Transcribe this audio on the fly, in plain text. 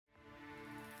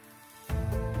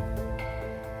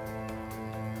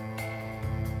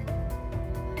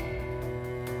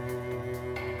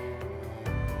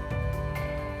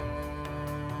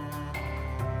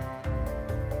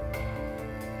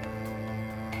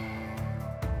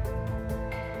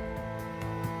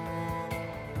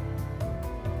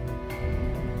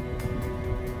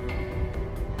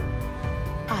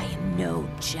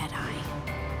Jedi.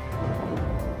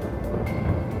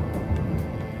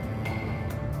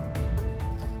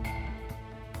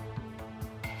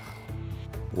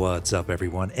 What's up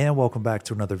everyone, and welcome back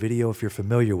to another video if you're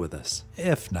familiar with us.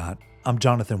 If not, I'm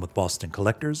Jonathan with Boston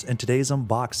Collectors, and today's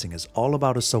unboxing is all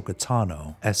about Ahsoka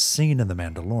Tano as seen in The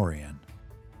Mandalorian.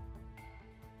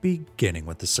 Beginning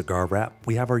with the cigar wrap,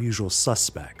 we have our usual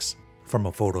suspects, from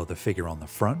a photo of the figure on the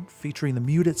front featuring the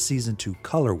muted Season 2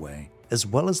 colorway, as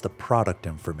well as the product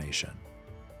information.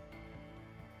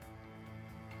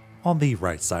 On the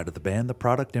right side of the band, the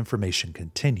product information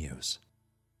continues.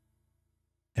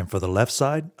 And for the left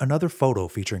side, another photo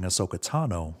featuring Ahsoka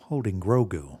Tano holding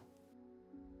Grogu.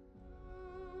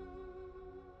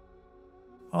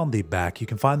 On the back, you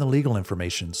can find the legal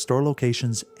information, store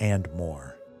locations, and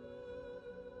more.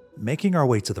 Making our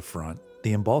way to the front,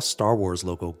 the embossed Star Wars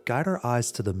logo guide our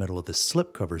eyes to the middle of the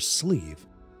slipcover sleeve,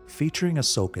 featuring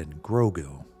Ahsoka and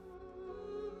Grogu.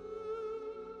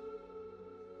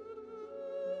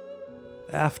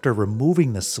 After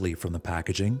removing the sleeve from the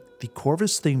packaging, the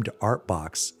Corvus-themed art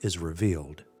box is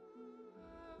revealed.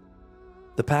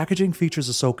 The packaging features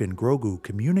Ahsoka and Grogu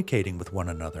communicating with one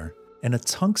another, and a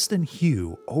tungsten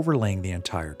hue overlaying the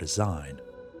entire design.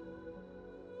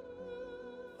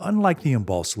 Unlike the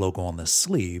embossed logo on the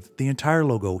sleeve, the entire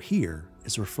logo here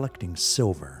is reflecting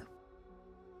silver.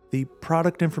 The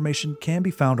product information can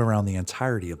be found around the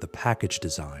entirety of the package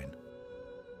design.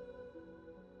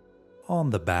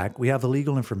 On the back, we have the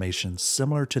legal information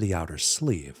similar to the outer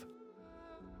sleeve.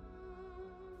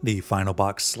 The final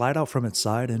box slides out from its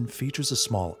side and features a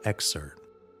small excerpt.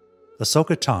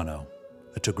 Ahsoka Tano,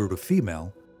 a Togruta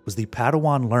female, was the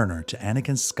Padawan learner to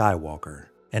Anakin Skywalker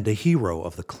and a hero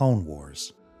of the Clone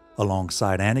Wars.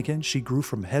 Alongside Anakin, she grew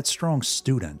from headstrong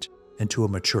student into a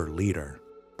mature leader,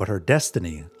 but her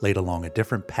destiny laid along a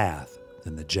different path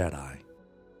than the Jedi.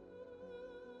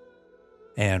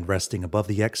 And resting above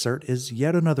the excerpt is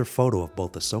yet another photo of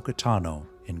both Ahsoka Tano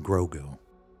and Grogu.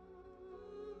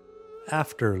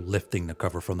 After lifting the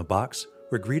cover from the box,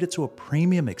 we're greeted to a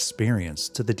premium experience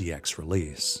to the DX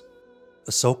release.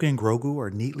 Ahsoka and Grogu are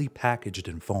neatly packaged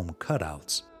in foam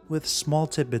cutouts, with small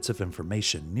tidbits of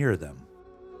information near them.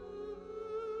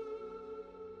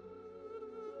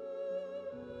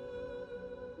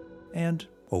 And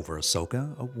over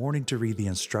Ahsoka, a warning to read the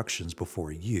instructions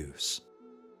before use.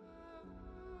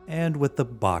 And with the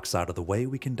box out of the way,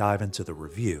 we can dive into the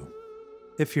review.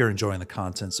 If you're enjoying the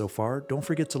content so far, don't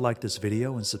forget to like this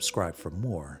video and subscribe for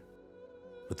more.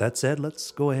 With that said,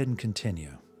 let's go ahead and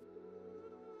continue.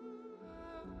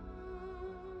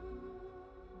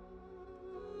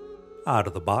 Out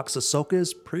of the box, Ahsoka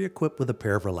is pre-equipped with a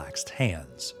pair of relaxed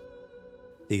hands.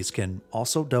 These can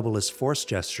also double as force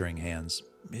gesturing hands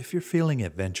if you're feeling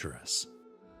adventurous.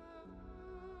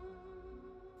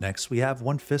 Next, we have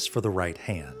one fist for the right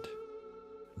hand.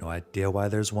 No idea why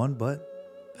there's one, but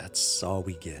that's all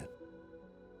we get.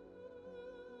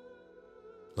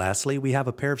 Lastly, we have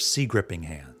a pair of sea-gripping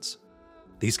hands.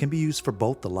 These can be used for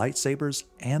both the lightsabers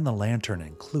and the lantern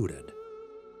included.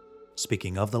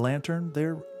 Speaking of the lantern,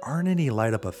 there aren't any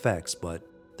light-up effects, but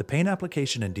the paint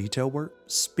application and detail work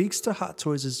speaks to Hot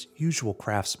Toys' usual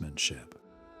craftsmanship.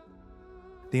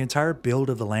 The entire build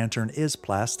of the lantern is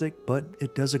plastic, but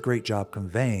it does a great job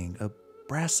conveying a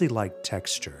brassy-like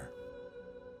texture.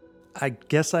 I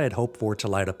guess I had hoped for it to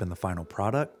light up in the final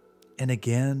product, and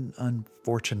again,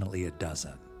 unfortunately it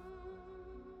doesn't.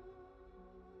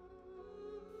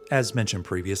 As mentioned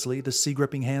previously, the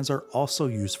sea-gripping hands are also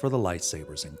used for the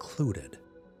lightsabers included.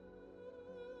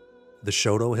 The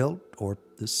Shoto hilt, or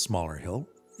the smaller hilt,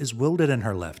 is wielded in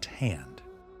her left hand.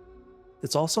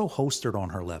 It's also holstered on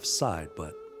her left side,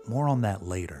 but more on that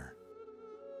later.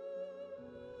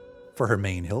 For her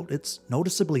main hilt, it's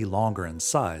noticeably longer in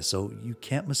size, so you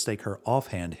can't mistake her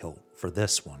offhand hilt for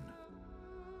this one.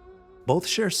 Both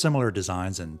share similar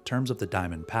designs in terms of the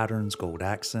diamond patterns, gold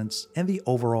accents, and the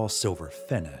overall silver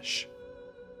finish.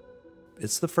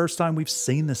 It's the first time we've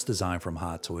seen this design from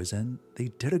Hot Toys, and they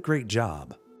did a great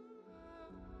job.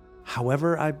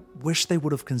 However, I wish they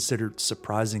would have considered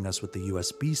surprising us with the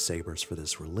USB sabers for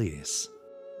this release.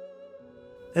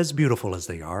 As beautiful as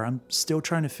they are, I'm still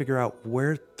trying to figure out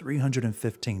where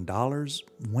 $315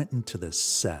 went into this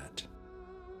set.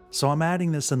 So I'm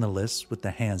adding this in the list with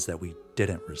the hands that we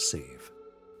didn't receive.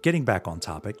 Getting back on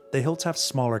topic, the hilts have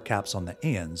smaller caps on the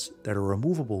ends that are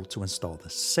removable to install the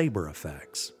saber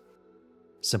effects.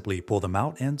 Simply pull them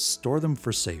out and store them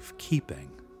for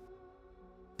safekeeping.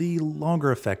 The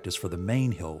longer effect is for the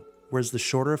main hilt, whereas the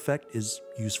shorter effect is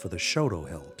used for the Shoto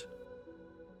hilt.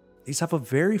 These have a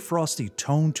very frosty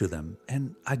tone to them,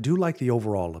 and I do like the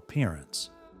overall appearance.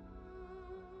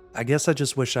 I guess I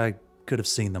just wish I could have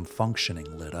seen them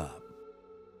functioning lit up.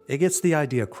 It gets the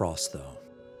idea across though.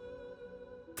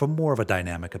 For more of a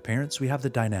dynamic appearance, we have the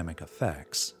dynamic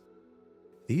effects.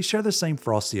 These share the same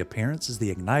frosty appearance as the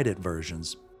ignited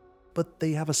versions, but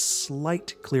they have a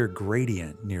slight clear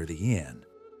gradient near the end.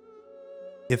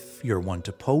 If you're one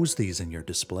to pose these in your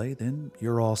display, then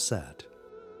you're all set.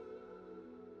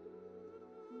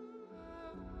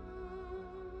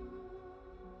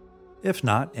 If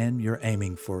not, and you're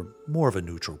aiming for more of a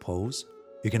neutral pose,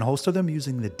 you can holster them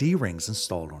using the D-rings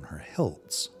installed on her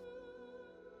hilts.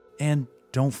 And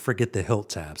don't forget the hilt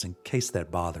tabs in case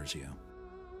that bothers you.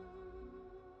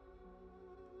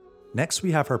 Next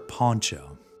we have her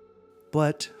poncho,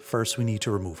 but first we need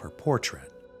to remove her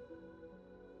portrait.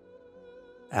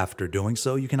 After doing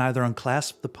so, you can either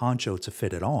unclasp the poncho to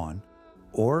fit it on,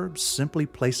 or simply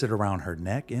place it around her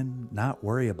neck and not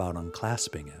worry about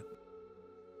unclasping it.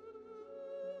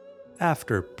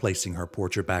 After placing her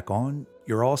portrait back on,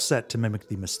 you're all set to mimic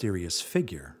the mysterious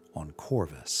figure on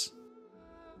Corvus.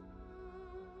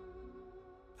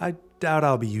 I doubt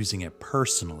I'll be using it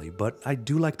personally, but I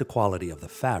do like the quality of the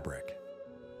fabric.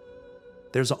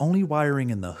 There's only wiring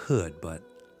in the hood, but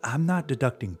I'm not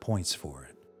deducting points for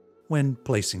it. When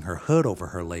placing her hood over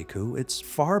her Leiku, it's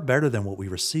far better than what we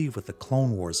received with the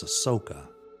Clone Wars Ahsoka.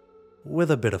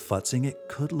 With a bit of futzing, it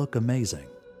could look amazing.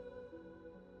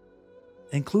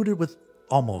 Included with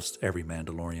almost every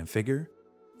Mandalorian figure,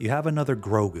 you have another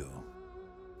Grogu.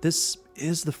 This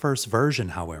is the first version,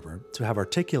 however, to have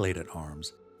articulated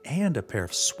arms and a pair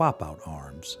of swap-out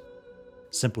arms.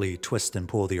 Simply twist and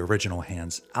pull the original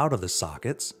hands out of the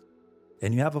sockets,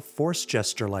 and you have a force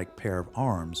gesture-like pair of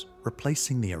arms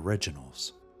replacing the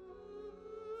originals.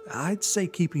 I'd say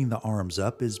keeping the arms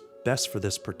up is best for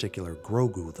this particular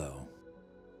Grogu though.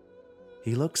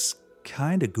 He looks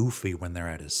kinda goofy when they're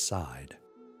at his side.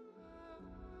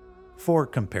 For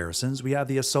comparisons, we have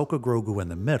the Ahsoka Grogu in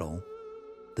the middle,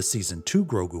 the Season 2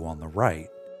 Grogu on the right,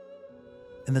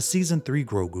 and the Season 3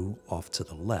 Grogu off to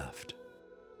the left.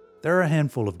 There are a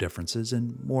handful of differences,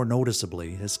 and more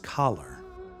noticeably his collar.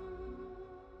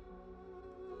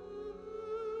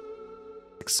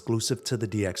 Exclusive to the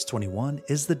DX21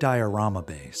 is the diorama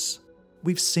base.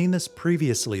 We've seen this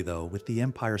previously though with the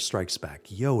Empire Strikes Back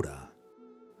Yoda.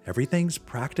 Everything's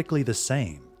practically the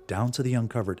same, down to the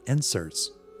uncovered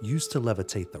inserts used to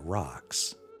levitate the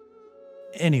rocks.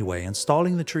 Anyway,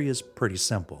 installing the tree is pretty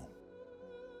simple.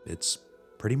 It's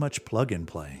pretty much plug and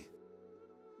play.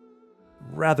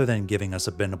 Rather than giving us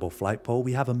a bendable flight pole,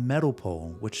 we have a metal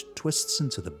pole which twists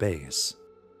into the base.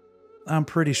 I'm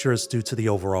pretty sure it's due to the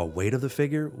overall weight of the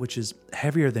figure, which is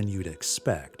heavier than you'd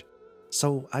expect,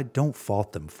 so I don't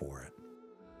fault them for it.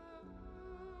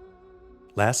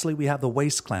 Lastly, we have the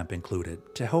waist clamp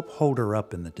included to help hold her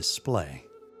up in the display.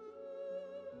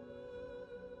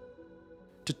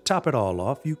 To top it all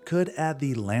off, you could add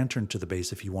the lantern to the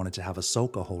base if you wanted to have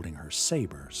Ahsoka holding her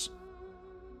sabers.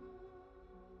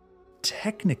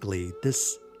 Technically,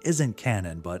 this isn't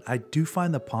canon, but I do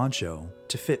find the poncho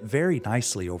to fit very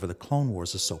nicely over the Clone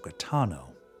Wars Ahsoka Tano.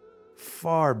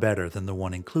 Far better than the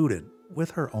one included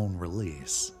with her own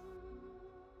release.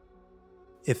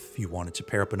 If you wanted to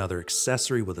pair up another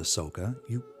accessory with Ahsoka,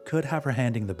 you could have her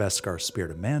handing the Beskar spear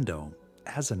to Mando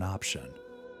as an option.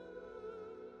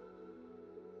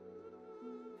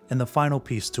 And the final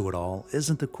piece to it all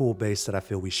isn't the cool base that I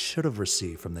feel we should have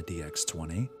received from the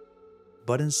DX20,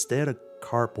 but instead a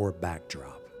cardboard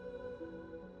backdrop.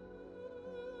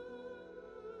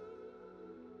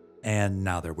 And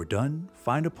now that we're done,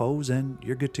 find a pose and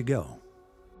you're good to go.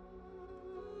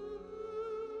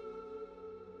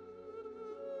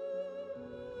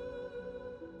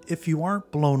 If you aren't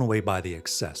blown away by the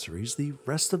accessories, the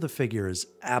rest of the figure is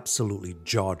absolutely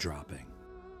jaw-dropping.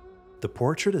 The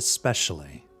portrait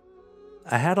especially.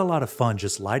 I had a lot of fun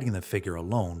just lighting the figure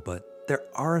alone, but there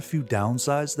are a few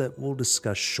downsides that we'll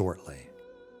discuss shortly.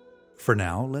 For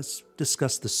now, let's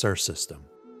discuss the SIR system.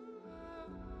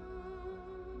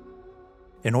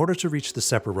 In order to reach the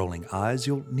separate rolling eyes,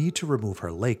 you'll need to remove her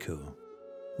Leiku.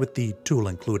 With the tool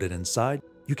included inside,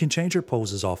 you can change her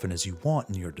pose as often as you want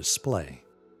in your display,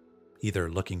 either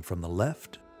looking from the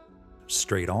left,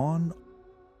 straight on,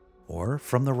 or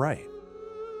from the right.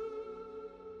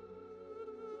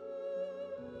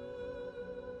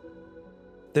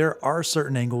 There are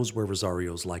certain angles where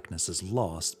Rosario's likeness is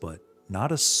lost, but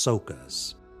not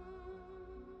Ahsoka's.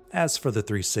 As for the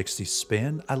 360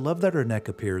 spin, I love that her neck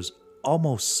appears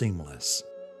almost seamless.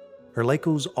 Her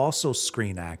Leiku's also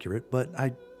screen accurate, but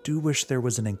I do wish there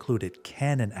was an included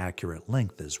canon accurate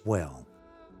length as well.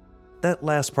 That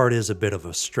last part is a bit of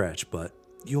a stretch, but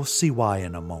you'll see why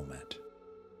in a moment.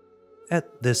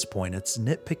 At this point, it's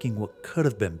nitpicking what could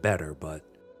have been better, but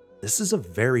this is a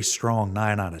very strong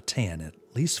 9 out of 10, at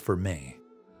least for me.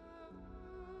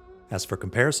 As for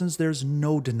comparisons, there's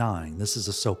no denying this is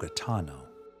Ahsoka Tano.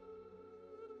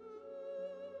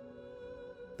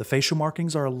 The facial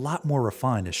markings are a lot more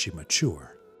refined as she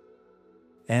matures,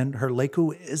 and her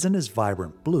Leku isn't as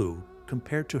vibrant blue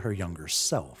compared to her younger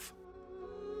self.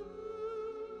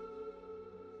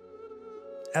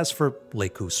 As for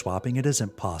Leku swapping, it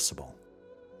isn't possible.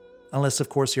 Unless, of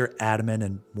course, you're adamant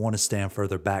and want to stand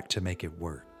further back to make it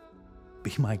work.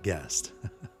 Be my guest.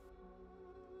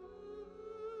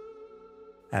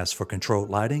 As for controlled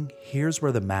lighting, here's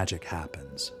where the magic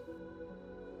happens.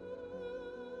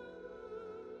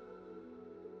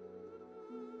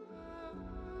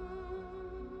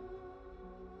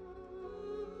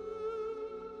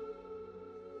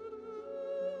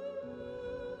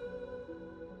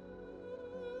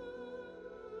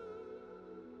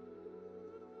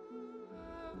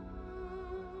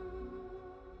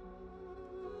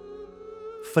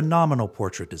 Phenomenal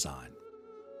portrait design,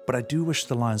 but I do wish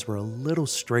the lines were a little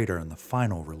straighter in the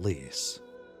final release.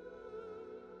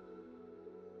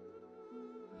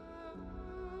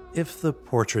 If the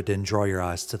portrait didn't draw your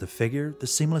eyes to the figure, the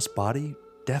seamless body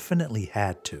definitely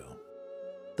had to.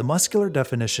 The muscular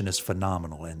definition is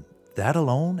phenomenal, and that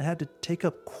alone had to take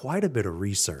up quite a bit of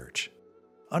research.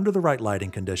 Under the right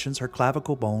lighting conditions, her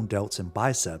clavicle bone, delts, and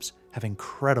biceps have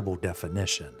incredible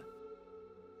definition.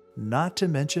 Not to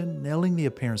mention nailing the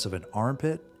appearance of an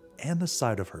armpit and the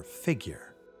side of her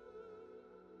figure.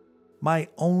 My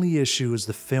only issue is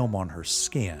the film on her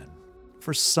skin.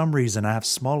 For some reason, I have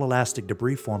small elastic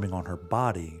debris forming on her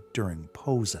body during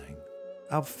posing.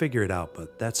 I'll figure it out,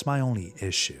 but that's my only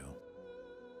issue.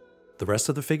 The rest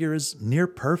of the figure is near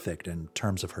perfect in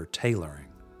terms of her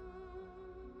tailoring.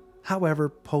 However,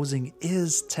 posing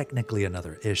is technically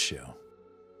another issue.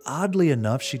 Oddly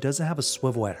enough, she doesn't have a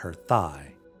swivel at her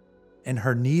thigh, and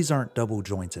her knees aren't double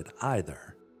jointed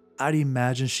either. I'd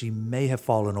imagine she may have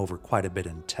fallen over quite a bit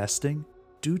in testing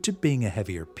due to being a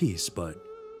heavier piece, but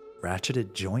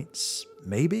ratcheted joints,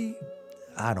 maybe?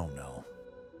 I don't know.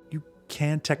 You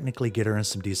can technically get her in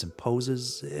some decent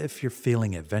poses if you're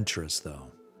feeling adventurous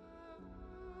though.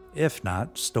 If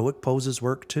not, stoic poses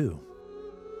work too.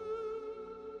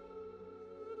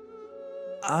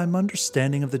 I'm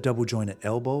understanding of the double jointed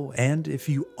elbow, and if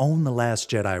you own The Last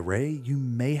Jedi Rey, you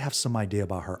may have some idea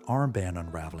about her armband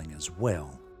unraveling as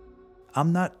well.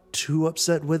 I'm not too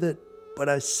upset with it, but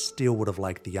I still would have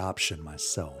liked the option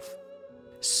myself.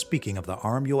 Speaking of the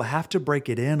arm, you'll have to break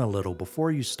it in a little before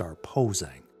you start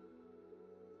posing.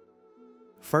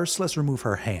 First, let's remove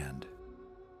her hand,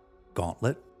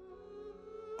 gauntlet,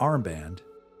 armband,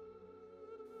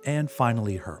 and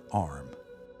finally her arm.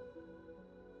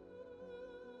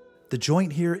 The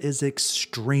joint here is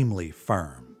extremely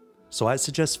firm, so I'd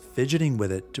suggest fidgeting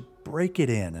with it to break it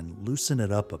in and loosen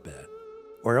it up a bit,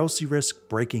 or else you risk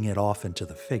breaking it off into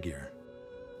the figure.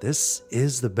 This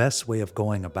is the best way of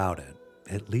going about it,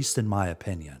 at least in my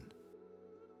opinion.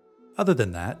 Other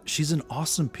than that, she's an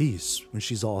awesome piece when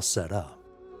she's all set up.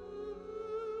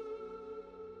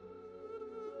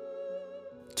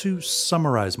 To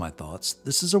summarize my thoughts,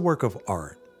 this is a work of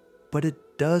art, but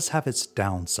it does have its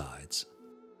downsides.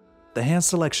 The hand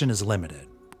selection is limited.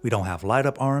 We don't have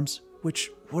light-up arms, which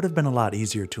would have been a lot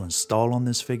easier to install on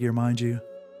this figure, mind you.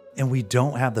 And we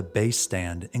don't have the base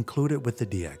stand included with the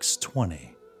DX20.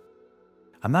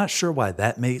 I'm not sure why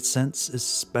that made sense,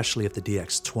 especially if the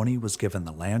DX20 was given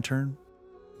the lantern,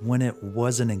 when it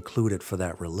wasn't included for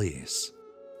that release.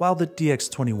 While the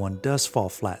DX21 does fall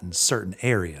flat in certain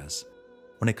areas,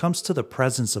 when it comes to the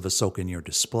presence of Ahsoka in your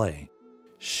display,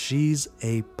 she's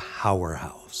a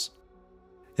powerhouse.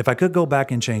 If I could go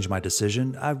back and change my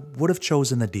decision, I would have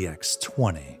chosen the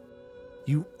DX20.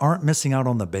 You aren't missing out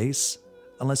on the base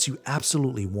unless you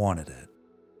absolutely wanted it.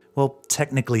 Well,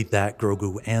 technically that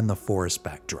Grogu and the forest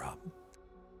backdrop.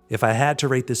 If I had to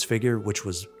rate this figure, which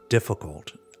was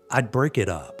difficult, I'd break it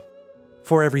up.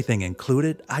 For everything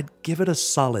included, I'd give it a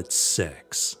solid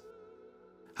 6.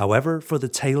 However, for the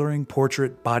tailoring,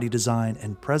 portrait, body design,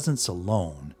 and presence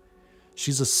alone,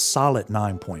 she's a solid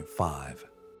 9.5.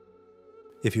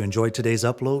 If you enjoyed today's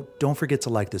upload, don't forget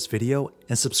to like this video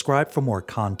and subscribe for more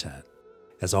content.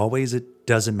 As always, it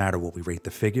doesn't matter what we rate the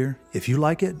figure. If you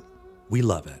like it, we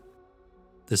love it.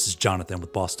 This is Jonathan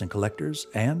with Boston Collectors,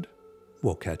 and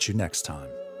we'll catch you next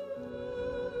time.